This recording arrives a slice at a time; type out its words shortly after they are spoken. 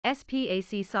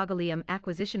SPAC Sagaliam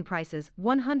Acquisition prices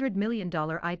 $100 million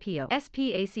IPO.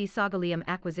 SPAC Sagaliam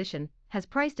Acquisition has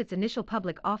priced its initial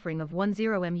public offering of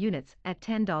 10M units at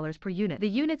 $10 per unit. The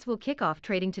units will kick off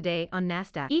trading today on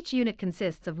NASDAQ. Each unit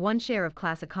consists of 1 share of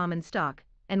Class A common stock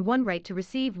and 1 right to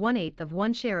receive 1/8 of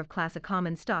 1 share of Class A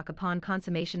common stock upon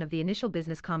consummation of the initial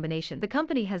business combination. The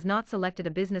company has not selected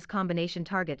a business combination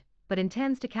target, but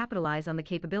intends to capitalize on the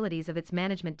capabilities of its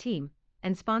management team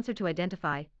and sponsor to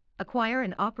identify, acquire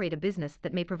and operate a business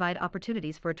that may provide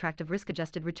opportunities for attractive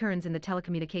risk-adjusted returns in the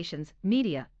telecommunications,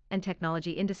 media, and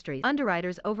technology industries.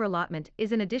 Underwriters' overallotment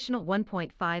is an additional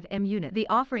 1.5M unit. The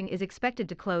offering is expected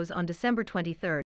to close on December 23.